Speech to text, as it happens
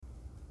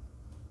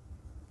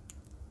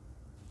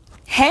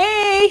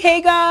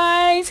Hey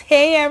guys,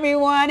 hey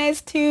everyone,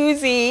 it's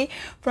Tuesday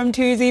from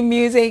Tuesday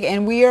Music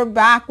and we are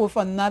back with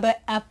another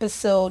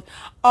episode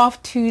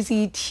of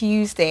Tuesday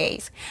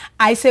Tuesdays.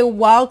 I say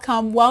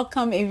welcome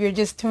if you're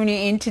just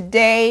tuning in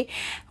today.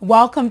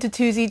 Welcome to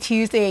Tuesday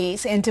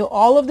Tuesdays, and to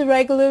all of the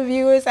regular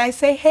viewers, I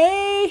say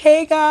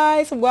hey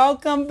guys,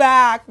 welcome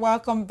back.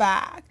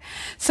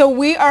 So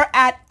we are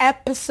at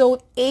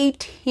episode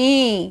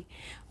 18,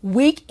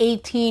 week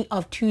 18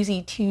 of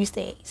Tuesday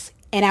Tuesdays.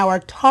 And our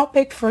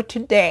topic for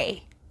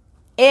today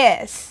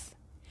is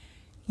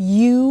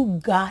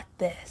you got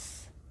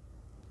this.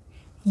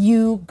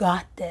 You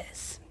got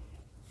this.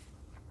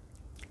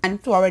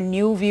 And to our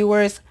new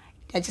viewers,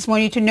 I just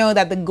want you to know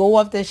that the goal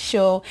of this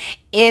show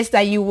is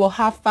that you will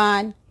have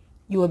fun,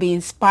 you will be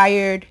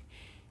inspired.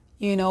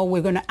 You know,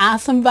 we're going to add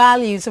some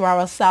values to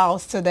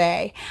ourselves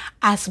today,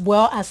 as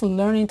well as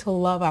learning to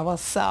love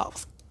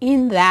ourselves.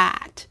 In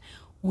that,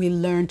 we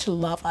learn to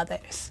love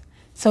others.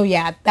 So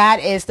yeah, that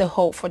is the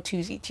hope for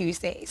Tuesday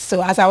Tuesdays.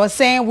 So as I was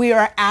saying, we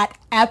are at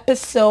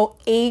episode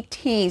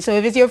 18. So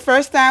if it's your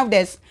first time,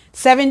 there's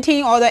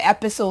 17 other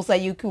episodes that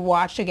you can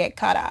watch to get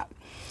caught up.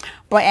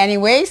 But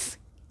anyways,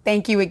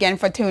 thank you again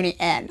for tuning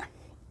in.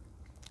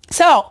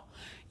 So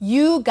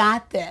you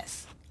got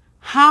this.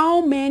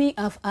 How many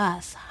of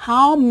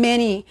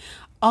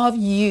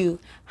you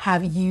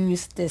have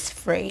used this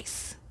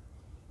phrase?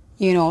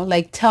 You know,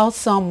 like tell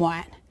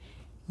someone,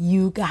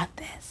 you got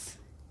this.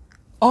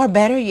 Or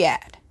better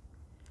yet,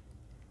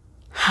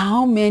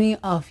 how many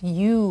of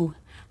you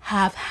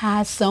have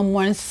had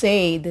someone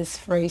say this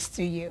phrase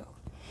to you?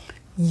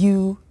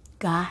 You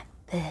got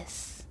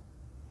this.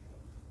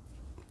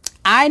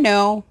 I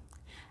know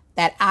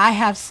that I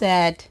have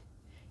said,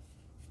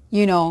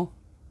 to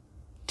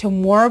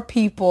more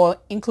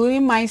people,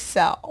 including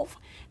myself,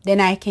 than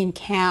I can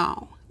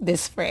count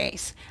this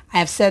phrase. I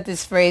have said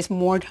this phrase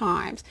more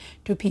times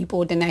to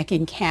people than I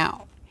can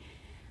count.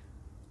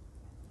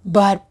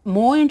 But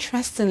more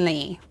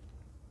interestingly,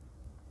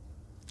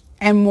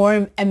 and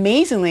more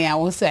amazingly, I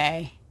will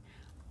say,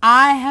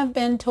 I have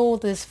been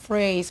told this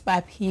phrase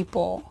by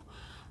people,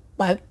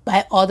 by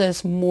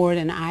others more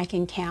than I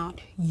can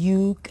count.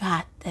 You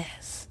got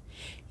this.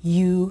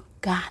 You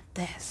got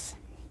this.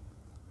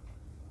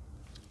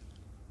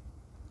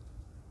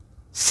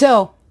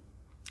 So,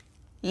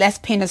 let's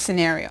paint a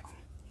scenario.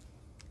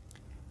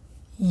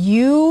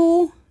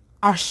 You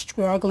are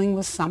struggling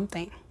with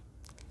something.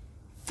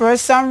 For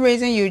some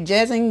reason, you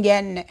just ain't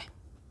getting it.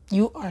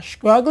 You are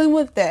struggling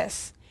with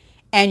this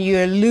and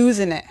you're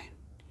losing it.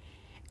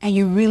 And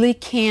you really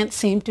can't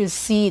seem to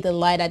see the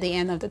light at the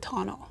end of the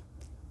tunnel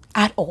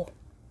at all.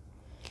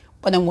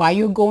 But then while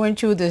you're going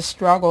through this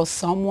struggle,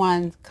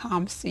 someone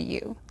comes to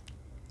you.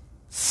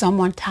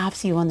 Someone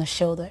taps you on the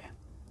shoulder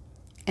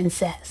and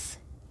says,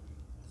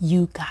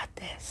 you got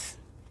this.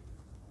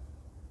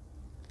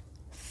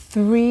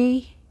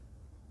 3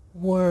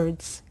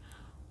 words,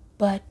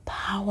 but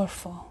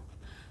powerful.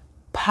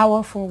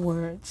 Powerful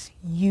words.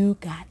 You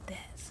got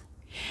this.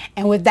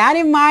 And with that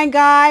in mind,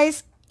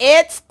 guys,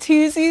 it's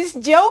Tuesday's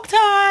joke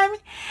time.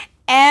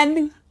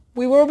 And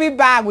we will be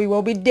back. We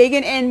will be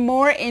digging in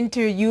more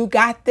into you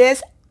got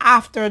this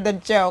after the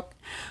joke.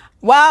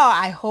 Well,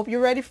 I hope you're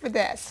ready for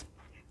this.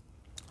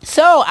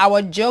 So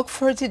our joke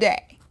for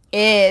today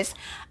is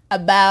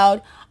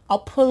about a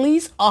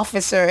police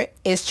officer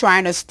is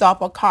trying to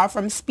stop a car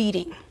from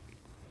speeding.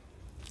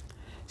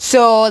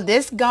 So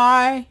this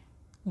guy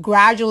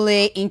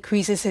gradually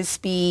increases his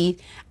speed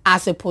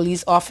as a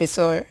police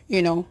officer,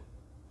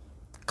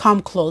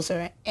 come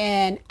closer.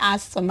 And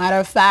as a matter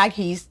of fact,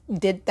 he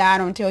did that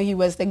until he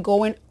was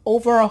going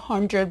over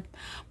 100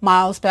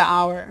 miles per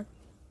hour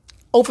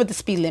over the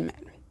speed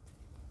limit.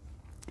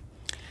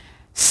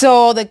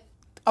 So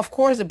of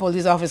course, the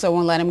police officer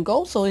won't let him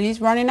go. So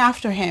he's running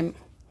after him.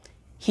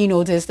 He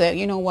noticed that,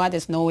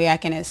 there's no way I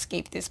can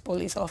escape this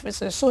police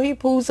officer. So he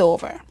pulls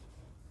over.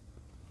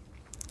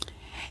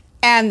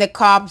 And the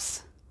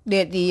cops,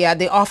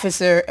 the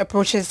officer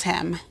approaches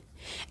him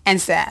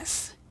and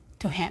says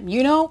to him,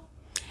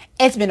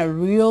 it's been a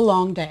real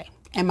long day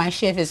and my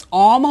shift is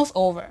almost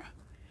over.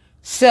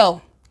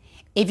 So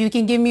if you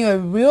can give me a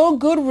real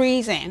good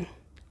reason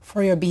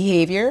for your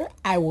behavior,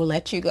 I will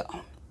let you go.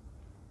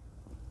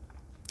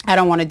 I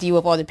don't want to deal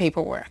with all the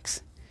paperwork.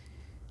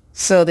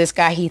 So this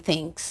guy, he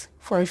thinks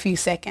for a few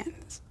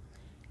seconds.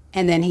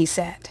 And then he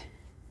said,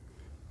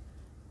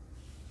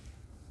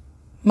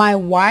 my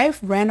wife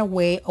ran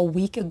away a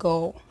week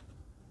ago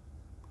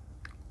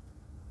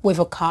with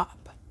a cop.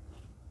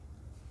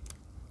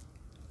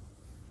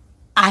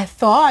 I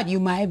thought you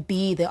might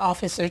be the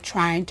officer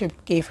trying to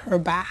give her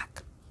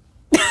back.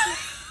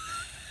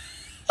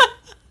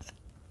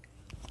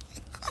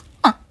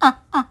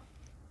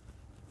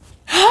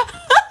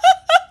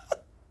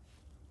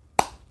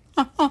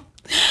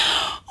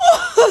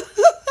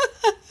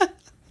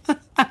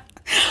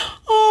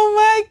 Oh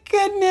my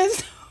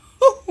goodness.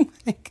 Oh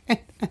my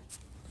goodness.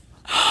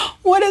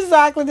 What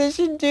exactly did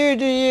she do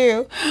to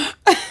you?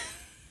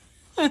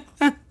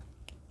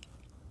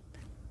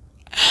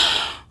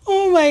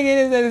 Oh my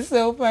goodness, that is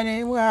so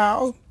funny.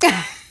 Wow.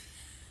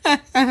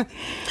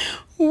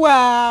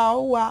 Wow,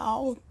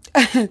 wow.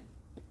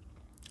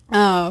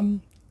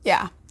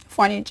 Yeah,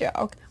 funny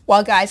joke.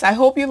 Well, guys, I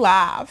hope you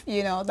laugh.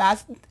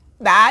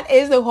 That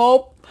is the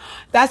whole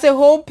that's the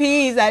whole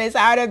piece that is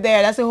out of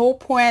there. That's the whole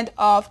point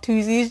of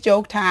Tuesday's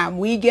joke time.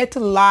 We get to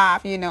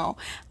laugh,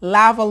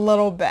 laugh a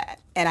little bit.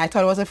 And I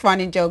thought it was a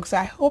funny joke, so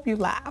I hope you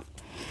laugh.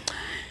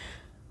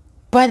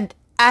 But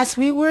as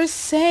we were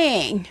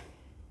saying,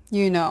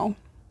 you know,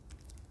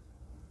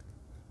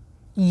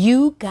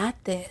 you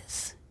got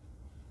this.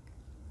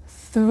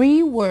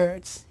 Three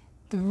words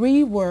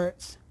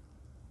with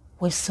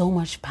so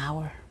much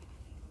power.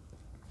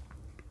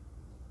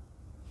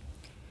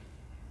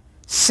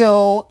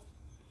 So,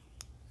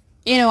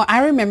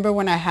 I remember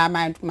when I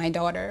had my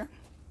daughter,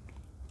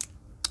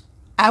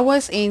 I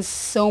was in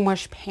so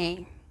much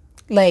pain,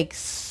 like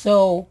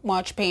so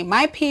much pain.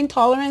 My pain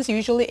tolerance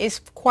usually is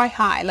quite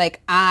high.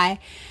 Like I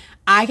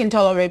can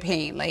tolerate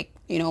pain. Like,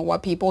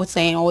 what people are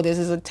saying, oh, this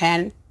is a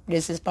 10,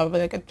 this is probably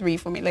like a 3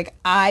 for me. Like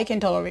I can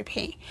tolerate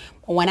pain.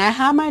 But when I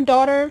had my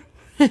daughter,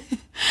 that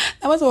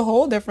was a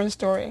whole different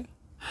story.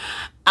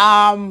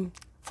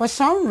 For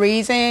some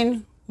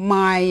reason,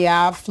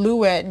 my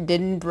fluid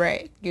didn't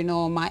break.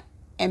 My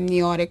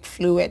amniotic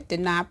fluid did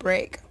not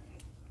break.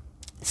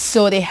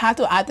 So they had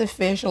to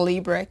artificially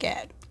break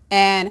it.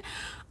 And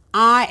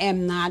I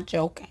am not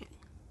joking.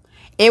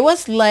 It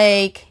was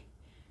like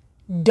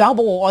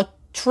double or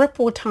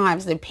triple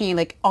times the pain.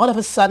 Like all of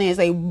a sudden it's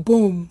like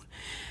boom.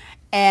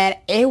 And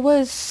it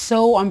was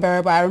so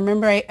unbearable. I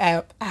remember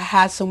I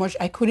had so much,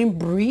 I couldn't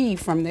breathe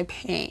from the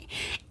pain.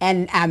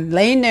 And I'm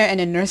laying there and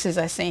the nurses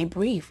are saying,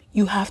 breathe.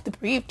 You have to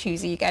breathe,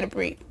 Tuesday. You got to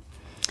breathe.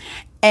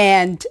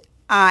 And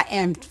I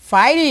am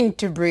fighting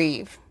to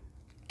breathe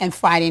and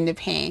fighting the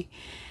pain.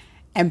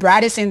 And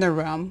Brad is in the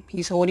room.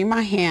 He's holding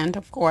my hand,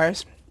 of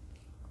course,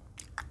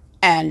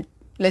 and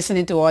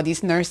listening to all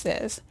these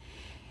nurses.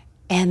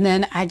 And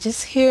then I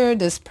just hear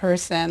this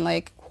person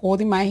like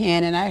holding my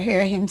hand and I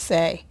hear him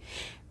say,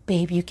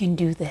 babe, you can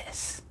do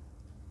this.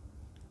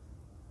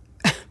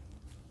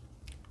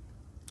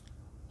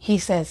 He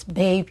says,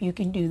 babe, you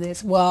can do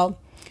this. Well,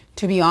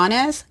 to be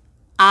honest,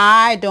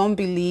 I don't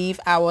believe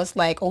I was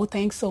like, oh,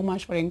 thanks so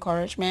much for the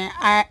encouragement.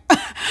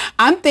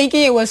 I'm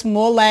thinking it was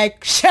more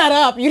like, shut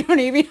up. You don't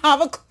even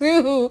have a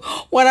clue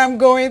what I'm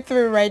going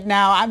through right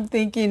now. I'm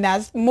thinking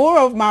that's more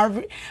of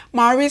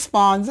my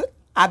response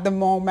at the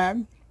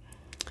moment.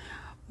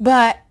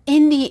 But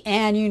in the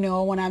end,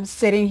 when I'm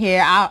sitting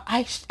here,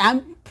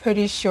 I'm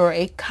pretty sure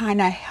it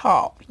kind of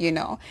helped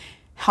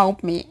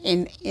me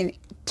in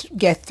to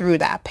get through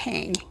that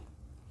pain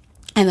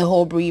and the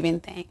whole breathing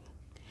thing.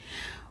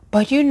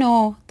 But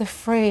the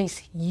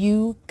phrase,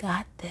 you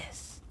got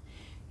this,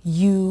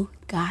 you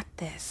got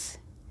this.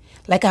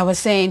 Like I was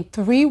saying,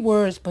 3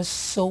 words, but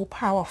so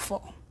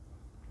powerful.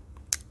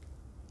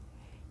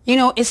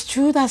 It's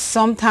true that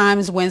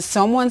sometimes when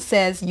someone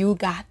says, you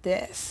got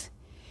this,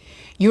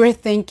 you're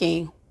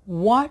thinking,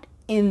 what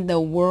in the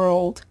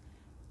world,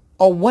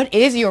 or what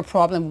is your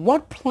problem?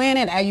 What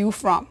planet are you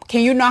from?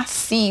 Can you not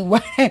see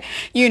what,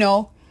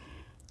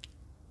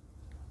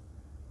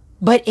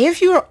 But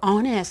if you're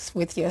honest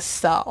with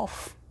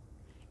yourself,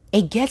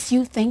 it gets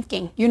you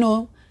thinking,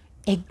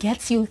 it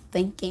gets you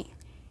thinking.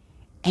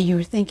 And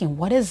you're thinking,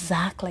 what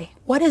exactly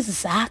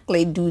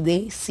do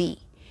they see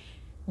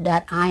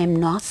that I am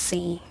not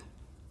seeing?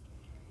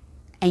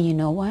 And you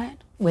know what?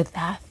 With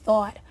that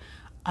thought,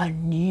 a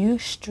new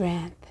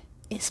strength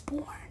is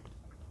born.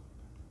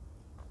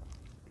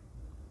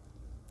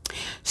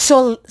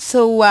 So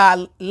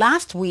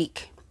last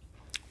week,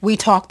 we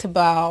talked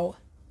about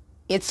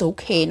it's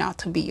okay not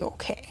to be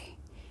okay.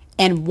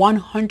 And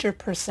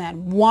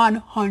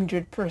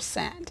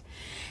 100%,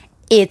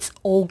 it's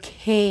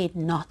okay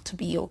not to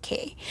be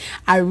okay.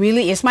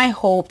 It's my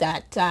hope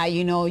that,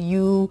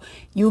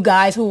 you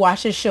guys who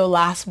watched the show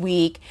last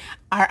week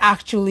are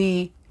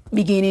actually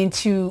beginning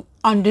to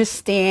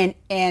understand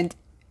and,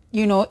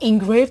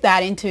 engrave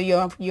that into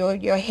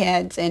your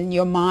heads and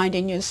your mind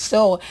and your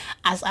soul,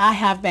 as I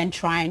have been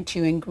trying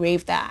to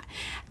engrave that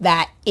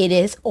it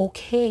is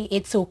okay.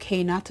 It's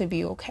okay not to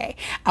be okay.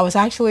 I was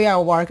actually at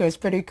work. It was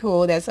pretty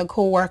cool. There's a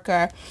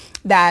coworker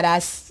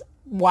that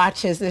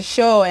watches the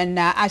show, and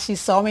as she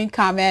saw me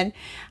come in,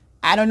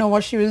 I don't know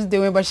what she was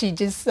doing, but she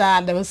just,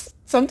 there was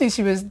something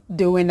she was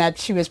doing that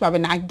she was probably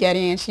not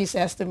getting, and she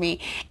says to me,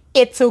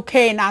 it's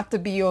okay not to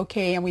be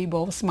okay. And we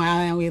both smile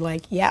and we're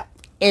like, yep,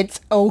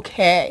 it's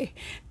okay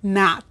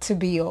not to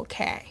be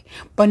okay.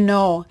 But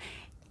no,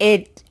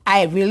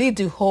 I really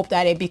do hope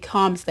that it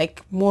becomes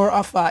like more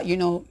of a,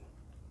 like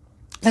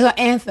an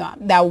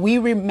anthem, that we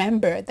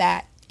remember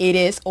that it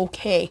is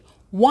okay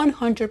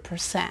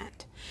 100%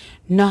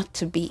 not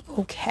to be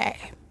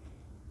okay.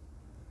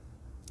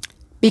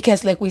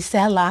 Because like we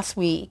said last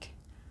week,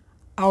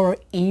 our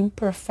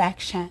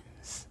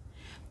imperfections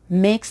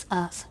makes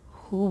us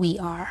who we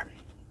are.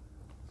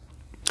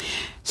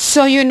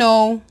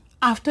 So,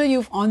 after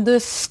you've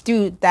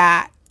understood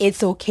that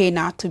it's okay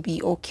not to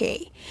be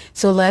okay.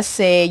 So let's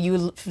say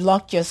you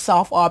locked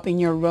yourself up in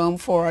your room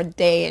for a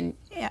day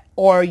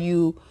or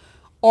you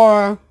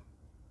or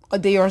a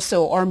day or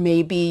so, or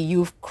maybe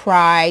you've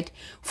cried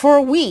for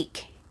a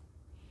week.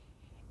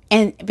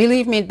 And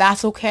believe me,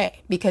 that's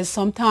okay, because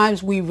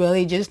sometimes we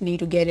really just need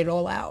to get it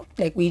all out.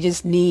 Like, we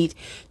just need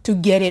to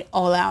get it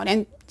all out.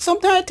 And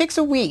sometimes it takes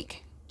a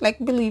week.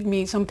 Like, believe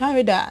me, sometimes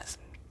it does.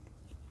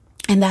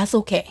 And that's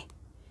okay.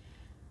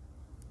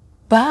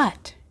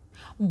 But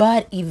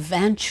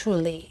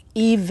eventually,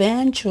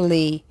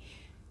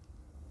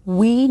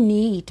 we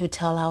need to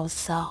tell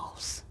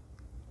ourselves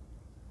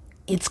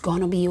it's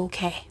gonna be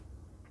okay.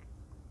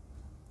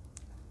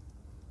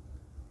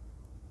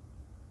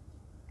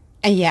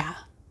 And yeah,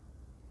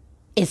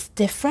 it's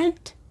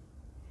different.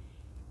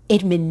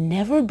 It may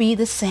never be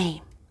the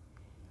same,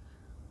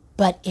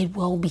 but it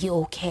will be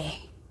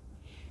okay.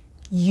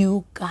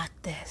 You got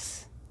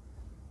this.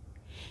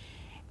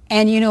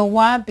 And you know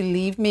what?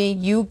 Believe me,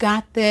 you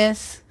got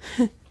this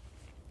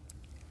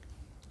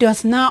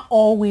does not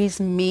always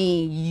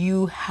mean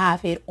you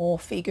have it all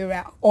figured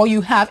out, or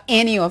you have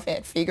any of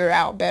it figured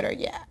out, better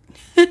yet.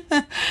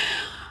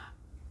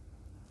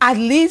 At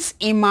least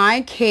in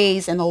my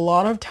case, and a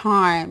lot of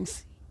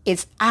times,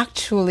 it's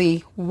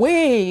actually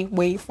way,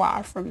 way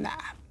far from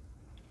that,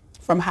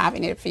 from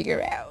having it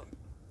figured out.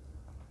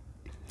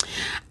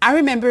 I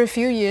remember a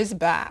few years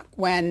back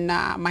when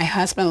my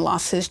husband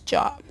lost his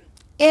job.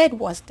 It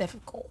was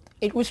difficult.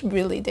 It was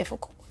really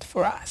difficult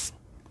for us.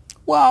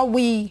 Well,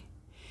 we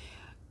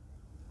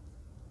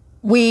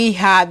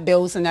had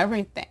bills and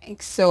everything,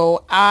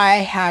 so I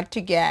had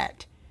to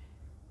get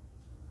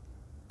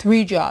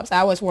 3 jobs.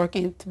 I was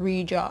working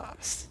 3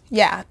 jobs.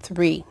 Yeah,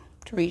 three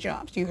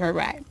jobs. You heard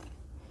right.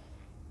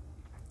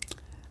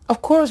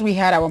 Of course, we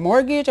had our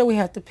mortgage that we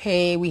had to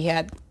pay. We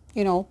had,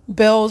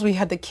 bills. We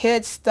had the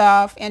kids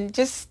stuff, and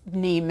just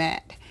name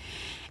it.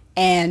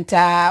 And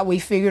we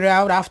figured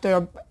out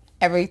after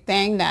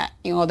everything that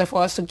in order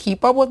for us to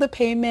keep up with the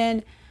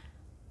payment,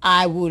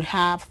 I would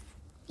have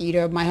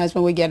either my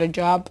husband would get a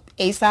job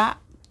ASAP,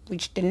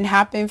 which didn't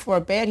happen for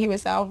a bit. He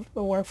was out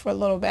of work for a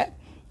little bit.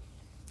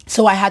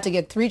 So I had to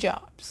get 3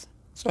 jobs.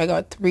 So I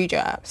got 3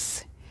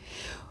 jobs.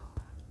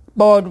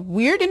 But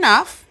weird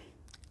enough,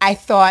 I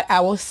thought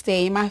I would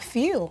stay in my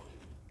field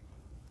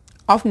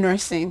of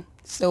nursing.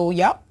 So,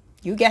 yep,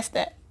 you guessed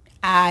it.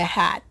 I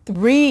had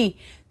three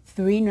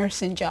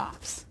nursing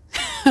jobs.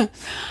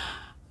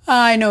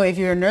 I know if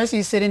you're a nurse,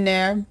 you're sitting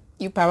there,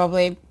 you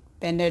probably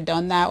been there,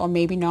 done that, or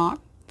maybe not.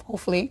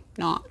 Hopefully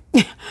not.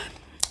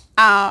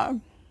 But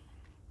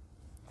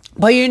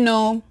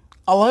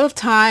a lot of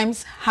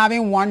times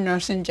having one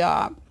nursing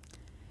job,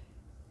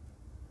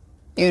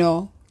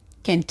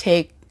 can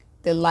take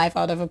the life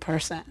out of a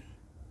person,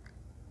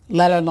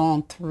 let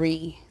alone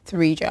three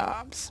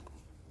jobs.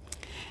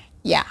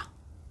 Yeah,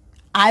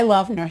 I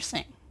love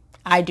nursing.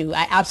 I do.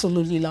 I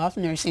absolutely love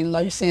nursing.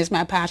 Nursing is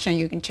my passion.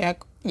 You can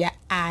check. Yeah,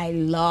 I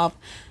love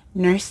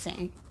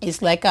nursing.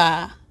 It's like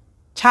a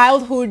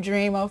childhood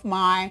dream of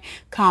mine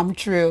come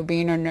true,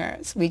 being a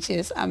nurse, which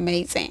is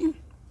amazing.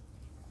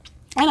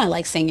 And I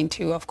like singing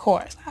too, of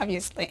course,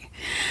 obviously.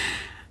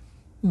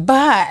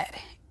 But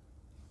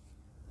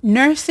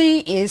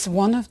nursing is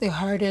one of the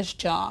hardest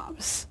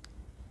jobs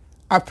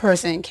a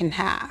person can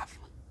have.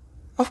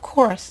 Of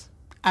course,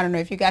 I don't know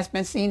if you guys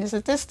been seeing the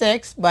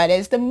statistics, but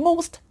it's the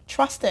most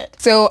trusted.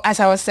 So as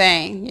I was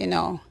saying,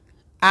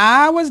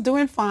 I was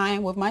doing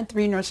fine with my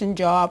 3 nursing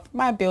job.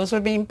 My bills were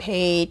being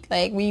paid.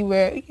 Like we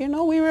were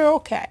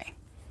okay.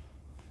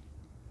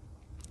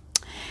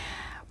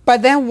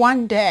 But then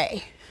one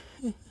day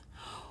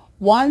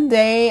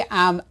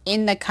I'm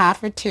in the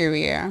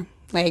cafeteria.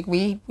 Like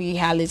we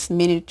had this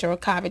miniature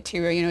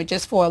cafeteria,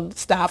 just for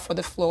staff for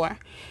the floor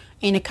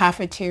in the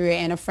cafeteria.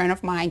 And a friend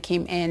of mine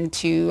came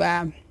into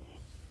the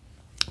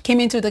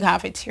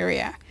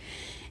cafeteria.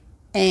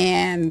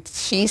 And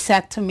she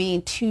said to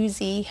me,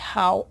 "Tuesday,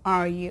 how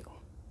are you?"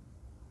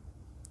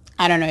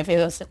 I don't know if it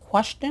was a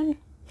question.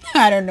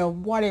 I don't know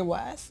what it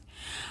was.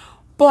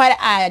 But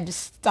I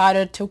just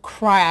started to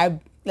cry.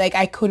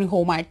 I couldn't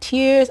hold my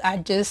tears. I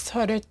just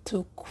started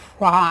to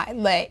cry.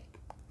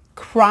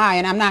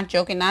 And I'm not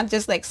joking, not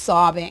just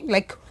sobbing,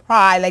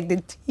 cry.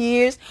 The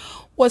tears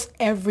was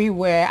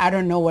everywhere. I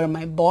don't know whether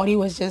my body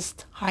was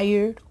just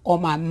tired or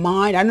my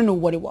mind. I don't know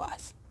what it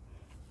was.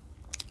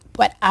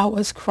 But I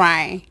was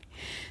crying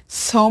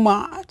so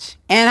much,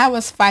 and I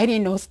was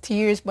fighting those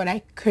tears, but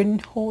I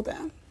couldn't hold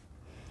them.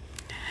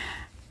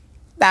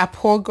 That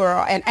poor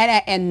girl, and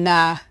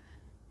I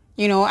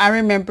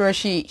remember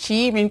she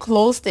even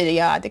closed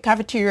the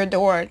cafeteria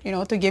door,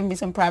 to give me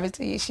some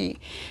privacy.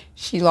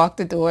 She locked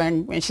the door,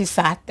 and when she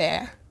sat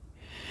there,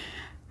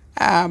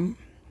 I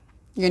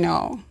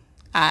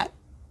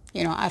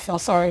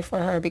felt sorry for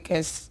her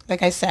because,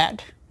 like I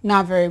said,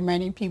 not very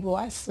many people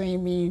have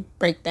seen me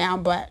break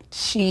down, but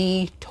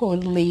she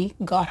totally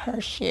got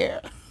her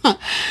share.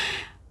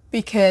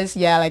 Because,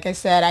 yeah, like I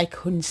said, I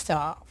couldn't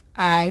stop.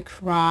 I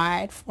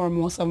cried for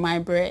most of my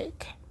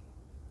break.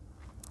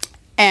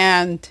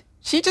 And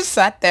she just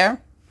sat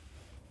there.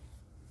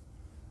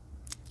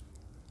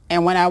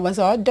 And when I was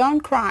all done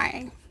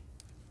crying,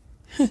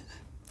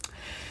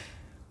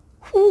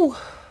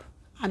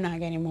 I'm not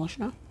getting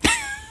emotional.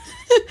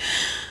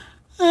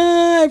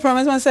 I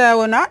promised myself I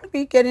will not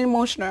be getting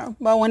emotional.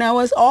 But when I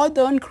was all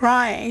done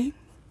crying,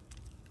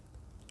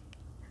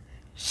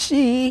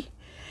 she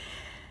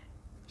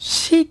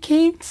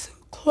came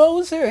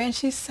closer and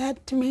she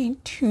said to me,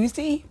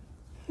 Tuesday,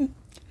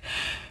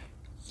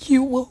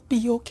 you will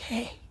be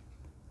okay.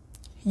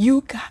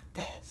 You got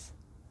this.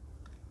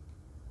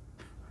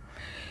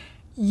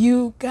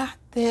 You got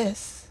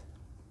this.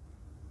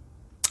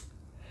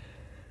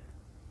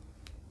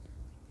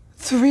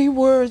 3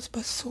 words,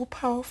 but so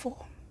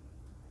powerful.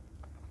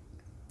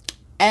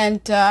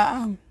 And,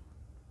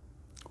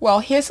 well,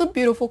 here's a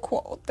beautiful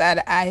quote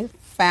that I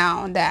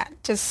found that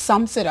just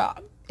sums it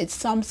up. It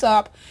sums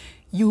up,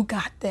 you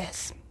got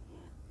this.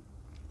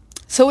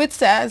 So it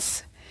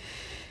says,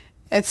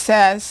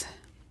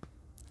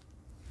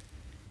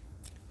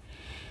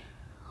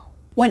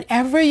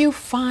 whenever you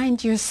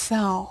find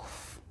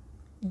yourself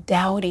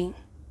doubting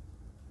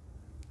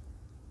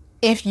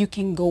if you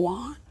can go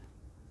on,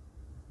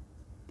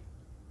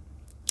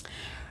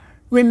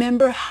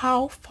 remember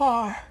how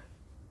far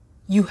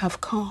you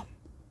have come.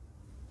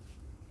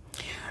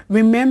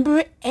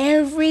 Remember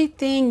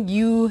everything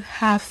you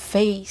have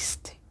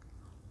faced,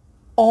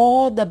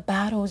 all the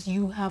battles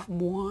you have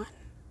won.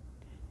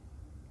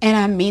 And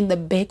I mean the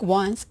big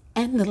ones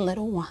and the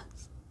little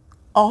ones,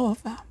 all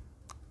of them.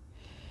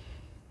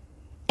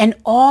 And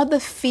all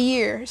the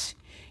fears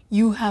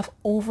you have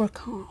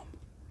overcome.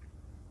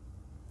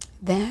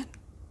 Then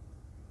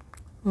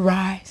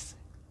rise,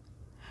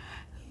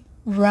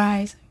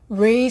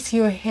 raise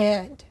your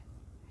head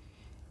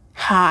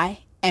high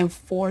and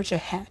forge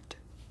ahead,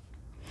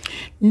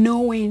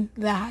 knowing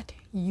that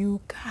you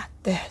got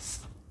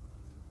this.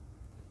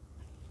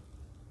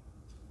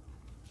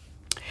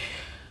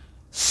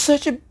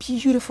 Such a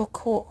beautiful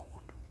quote.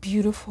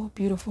 Beautiful,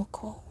 beautiful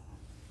quote.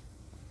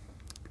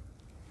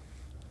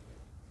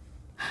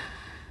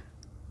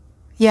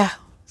 Yeah.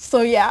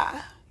 So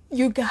yeah,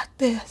 you got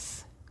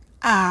this.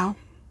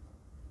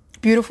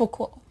 Beautiful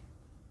quote.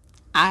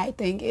 I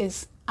think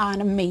is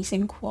an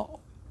amazing quote.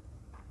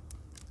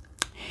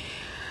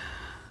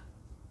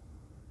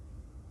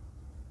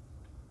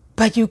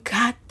 But you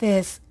got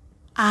this.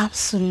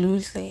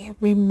 Absolutely.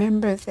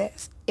 Remember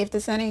this. If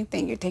there's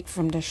anything you take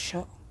from the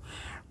show,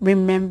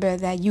 remember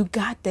that you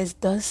got this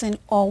doesn't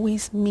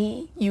always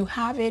mean you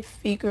have it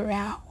figured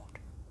out.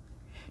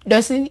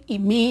 Doesn't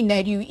mean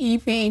that you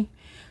even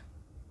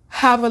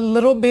have a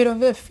little bit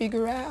of it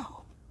figured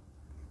out.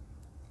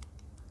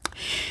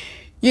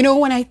 You know,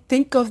 when I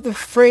think of the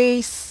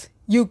phrase,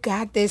 you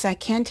got this, I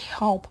can't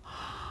help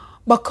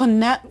but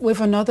connect with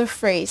another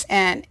phrase.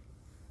 And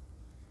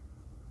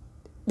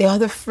the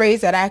other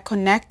phrase that I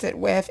connected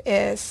with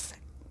is,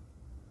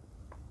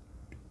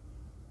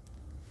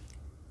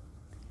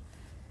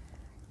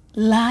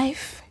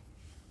 life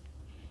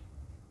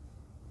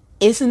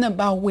isn't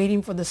about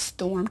waiting for the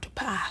storm to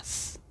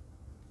pass.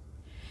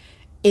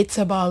 It's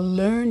about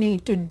learning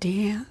to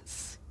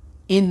dance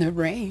in the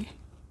rain.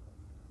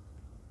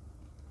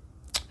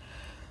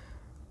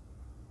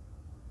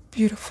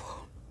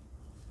 Beautiful.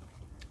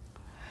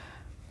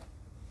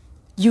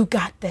 You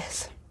got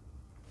this.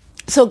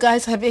 So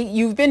guys,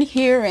 you've been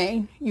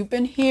hearing,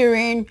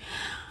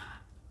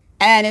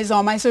 and it's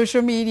on my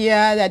social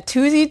media that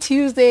Tuesday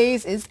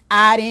Tuesdays is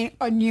adding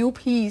a new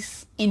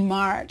piece in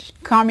March,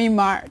 coming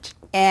March.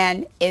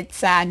 And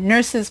it's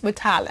Nurses with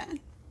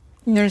Talent.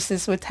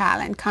 Nurses with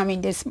Talent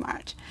coming this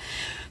March.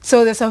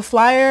 So there's a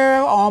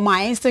flyer on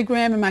my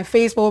Instagram and my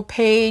Facebook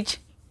page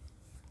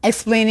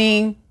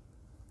explaining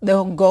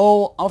the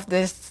goal of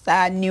this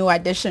new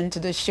addition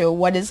to the show,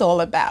 what it's all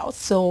about.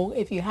 So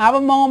if you have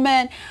a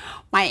moment,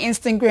 my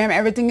Instagram,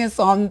 everything is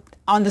on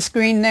the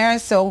screen there.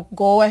 So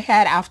go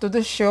ahead after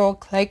the show,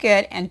 click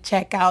it and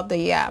check out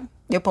the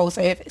post,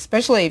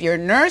 especially if you're a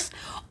nurse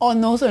or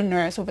knows a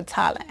nurse with a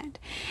talent.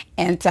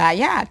 And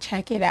yeah,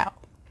 check it out.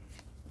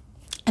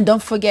 And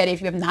don't forget,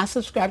 if you have not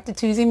subscribed to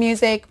Tuesday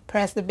Music,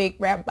 press the big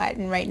red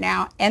button right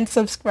now and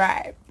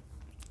subscribe.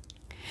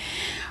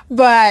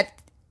 But,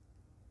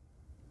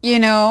 you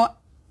know,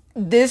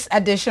 this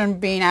addition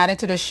being added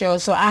to the show,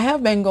 so I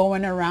have been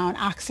going around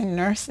asking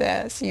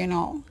nurses, you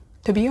know,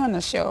 to be on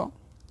the show.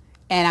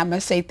 And I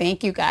must say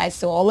thank you guys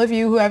to all of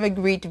you who have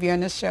agreed to be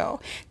on the show.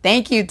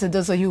 Thank you to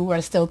those of you who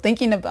are still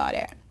thinking about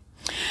it.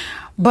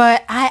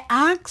 But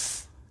I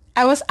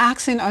was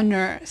asking a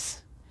nurse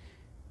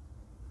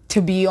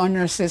to be on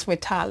Nurses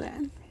with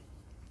Talent.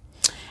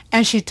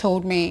 And she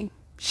told me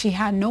she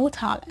had no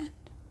talent.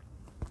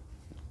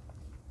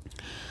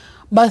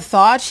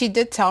 But she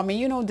did tell me,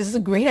 you know, this is a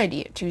great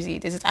idea, Tuesday.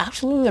 This is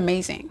absolutely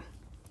amazing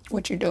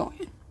what you're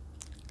doing.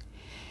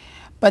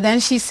 But then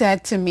she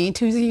said to me,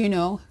 Tuesday, you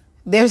know,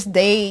 there's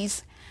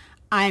days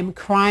I'm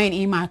crying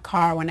in my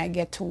car when I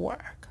get to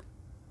work.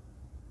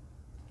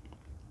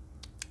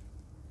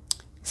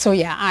 So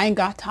yeah, I ain't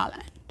got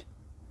talent.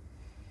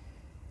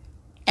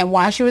 And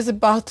while she was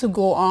about to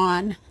go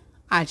on,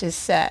 I just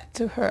said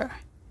to her,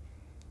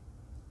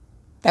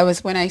 that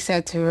was when I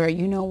said to her,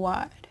 you know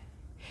what?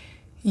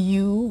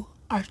 You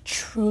are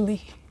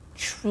truly,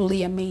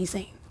 truly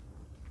amazing.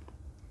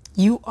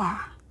 You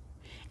are.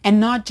 And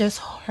not just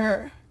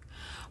her,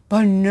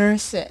 but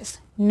nurses.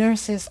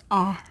 Nurses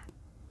are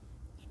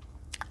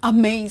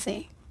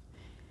amazing.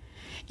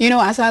 You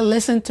know, as I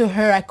listened to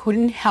her, I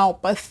couldn't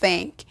help but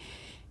think,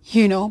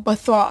 but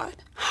thought,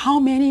 how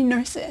many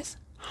nurses,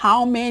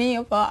 how many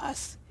of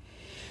us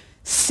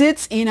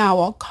sits in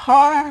our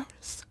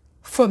cars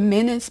for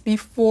minutes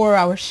before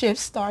our shift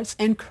starts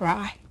and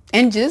cry,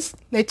 and just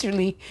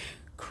literally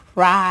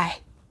cry.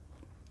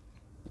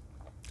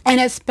 And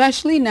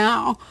especially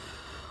now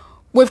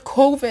with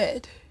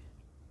COVID,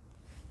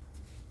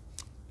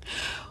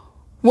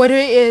 whether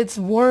it's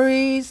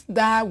worries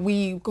that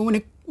we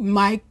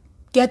might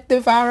get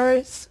the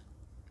virus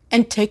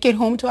and take it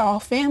home to our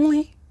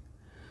family,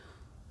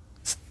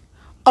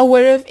 or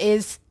whether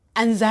it's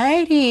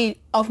anxiety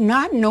of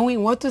not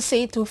knowing what to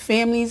say to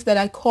families that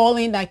are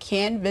calling that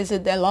can't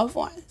visit their loved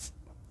ones.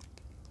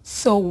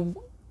 So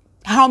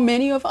how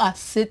many of us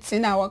sits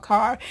in our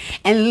car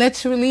and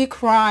literally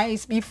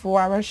cries before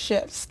our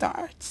shift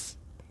starts?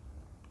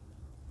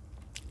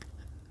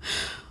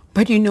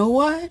 But you know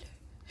what?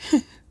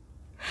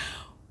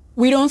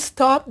 We don't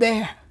stop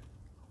there.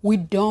 We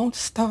don't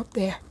stop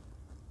there.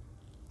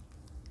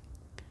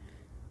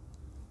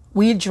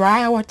 We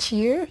dry our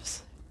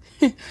tears.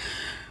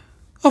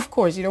 Of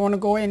course, you don't want to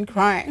go in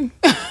crying.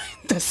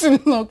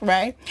 Doesn't look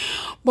right.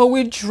 But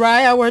we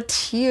dry our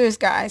tears,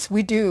 guys.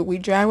 We do. We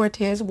dry our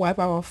tears, wipe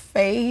our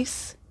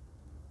face,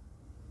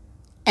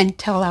 and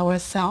tell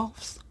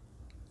ourselves,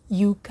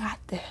 you got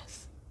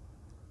this.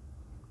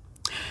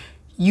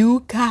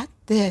 You got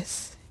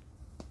this.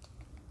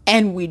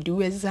 And we do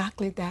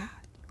exactly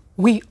that.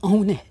 We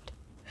own it.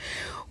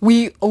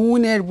 We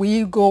own it.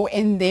 We go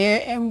in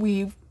there and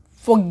we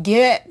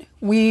forget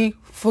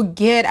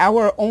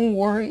our own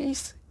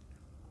worries.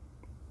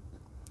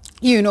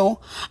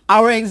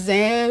 Our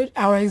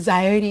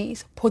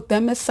anxieties, put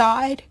them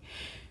aside,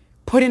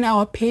 putting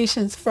our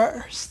patients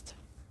first.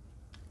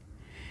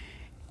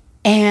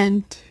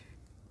 And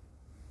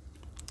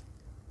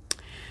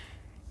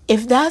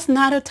if that's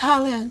not a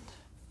talent,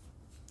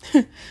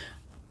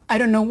 I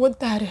don't know what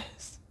that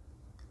is.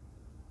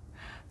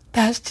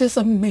 That's just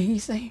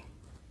amazing.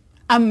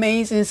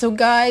 Amazing. So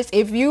guys,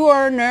 if you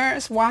are a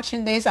nurse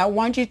watching this, I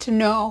want you to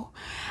know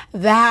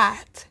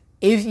that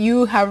if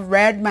you have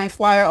read my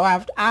flyer or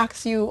I've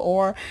asked you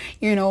or,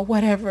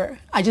 whatever,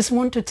 I just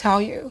want to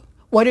tell you,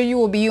 whether you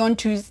will be on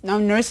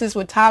Nurses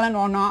with Talent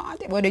or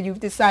not, whether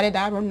you've decided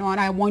that or not,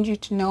 I want you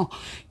to know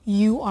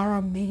you are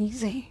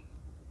amazing.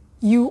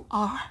 You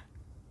are.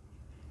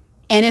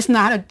 And it's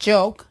not a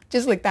joke.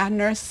 Just like that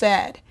nurse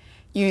said,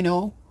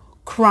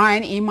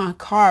 crying in my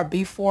car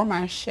before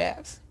my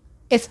shifts.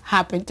 It's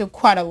happened to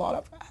quite a lot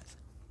of us.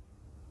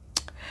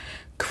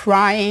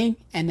 Crying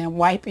and then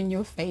wiping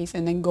your face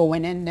and then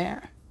going in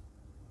there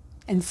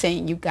and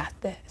saying, you got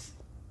this.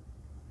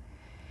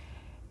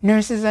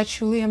 Nurses are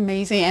truly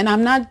amazing. And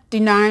I'm not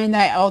denying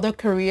that other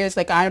careers,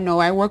 like I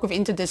work with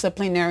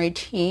interdisciplinary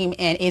team,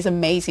 and it's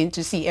amazing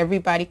to see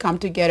everybody come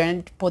together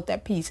and put their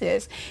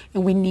pieces.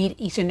 And we need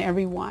each and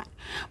every one.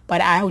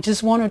 But I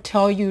just want to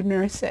tell you,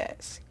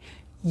 nurses,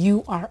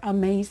 you are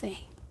amazing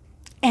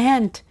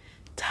and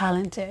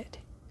talented.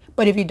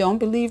 But if you don't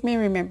believe me,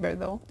 remember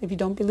though, if you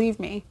don't believe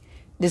me,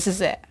 this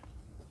is it.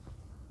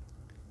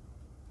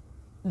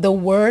 The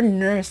word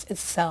nurse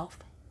itself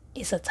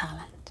is a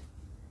talent.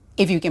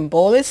 If you can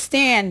boldly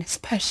stand,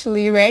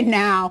 especially right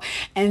now,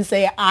 and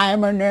say, I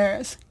am a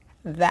nurse,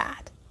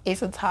 that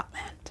is a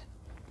talent.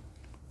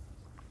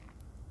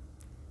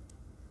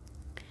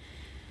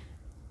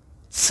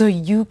 So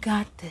you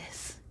got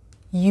this.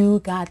 You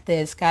got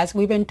this. Guys,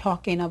 we've been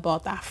talking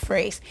about that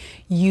phrase.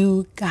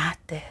 You got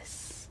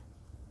this.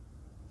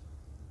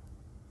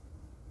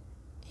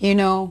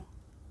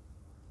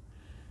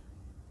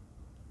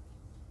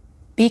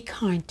 Be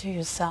kind to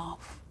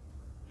yourself.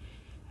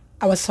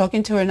 I was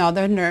talking to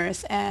another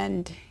nurse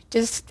and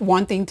just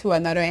one thing to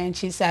another, and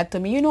she said to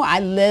me, I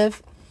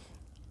live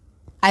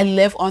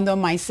under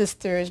my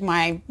sisters,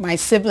 my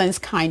siblings'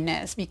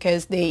 kindness,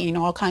 because they in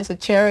all kinds of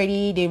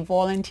charity, they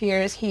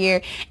volunteers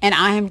here, and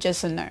I am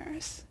just a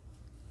nurse.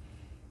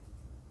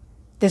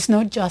 There's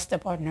no just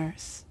about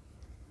nurse.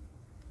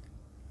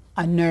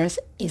 A nurse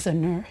is a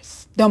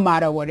nurse. No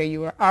matter whether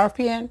you are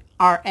RPN,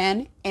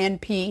 RN,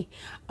 NP,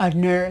 a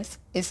nurse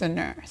is a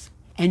nurse.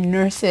 And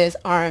nurses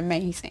are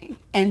amazing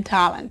and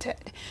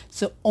talented.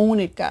 So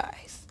own it,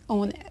 guys.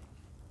 Own it.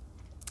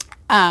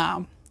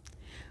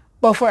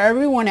 But for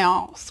everyone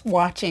else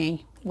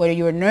watching, whether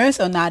you're a nurse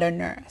or not a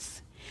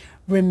nurse,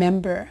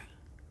 remember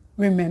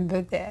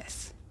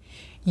this.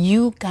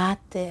 You got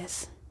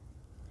this.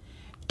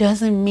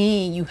 Doesn't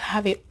mean you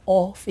have it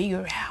all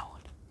figured out.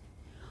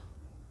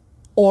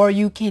 Or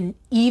you can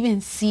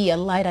even see a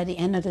light at the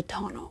end of the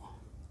tunnel.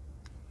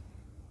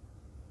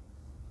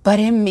 But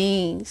it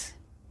means,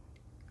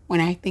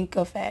 when I think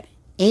of it,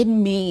 it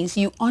means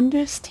you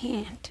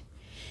understand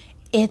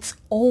it's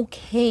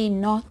okay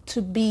not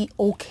to be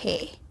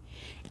okay.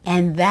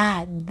 And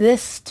that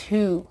this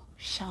too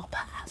shall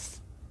pass.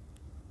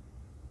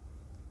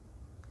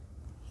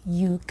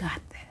 You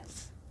got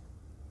this.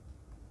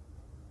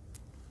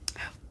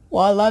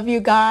 Well, I love you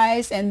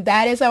guys, and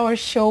that is our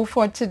show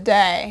for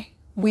today.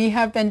 We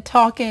have been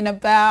talking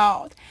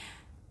about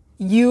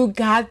You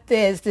Got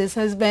This. This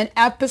has been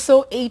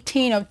episode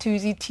 18 of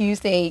Tuesday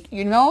Tuesday.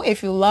 You know,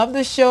 if you love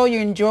the show, you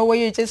enjoy what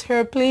you just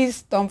heard,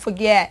 please don't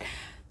forget.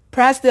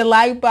 Press the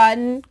like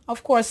button.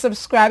 Of course,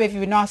 subscribe if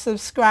you're not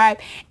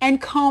subscribed. And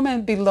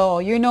comment below.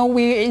 You know,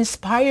 we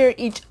inspire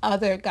each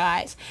other,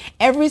 guys.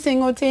 Every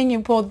single thing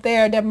you put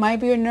there might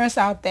be a nurse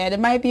out there. There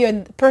might be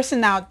a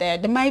person out there.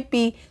 There might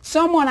be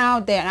someone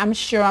out there. I'm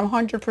sure, I'm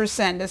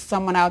 100% there's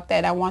someone out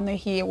there that want to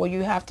hear what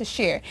you have to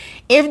share.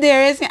 If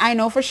there isn't, I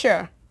know for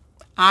sure.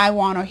 I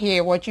want to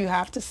hear what you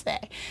have to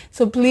say.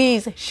 So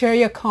please share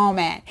your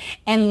comment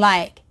and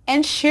like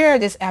and share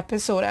this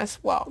episode as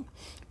well.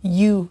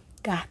 You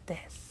got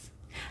this.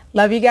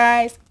 Love you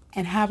guys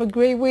and have a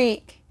great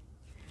week.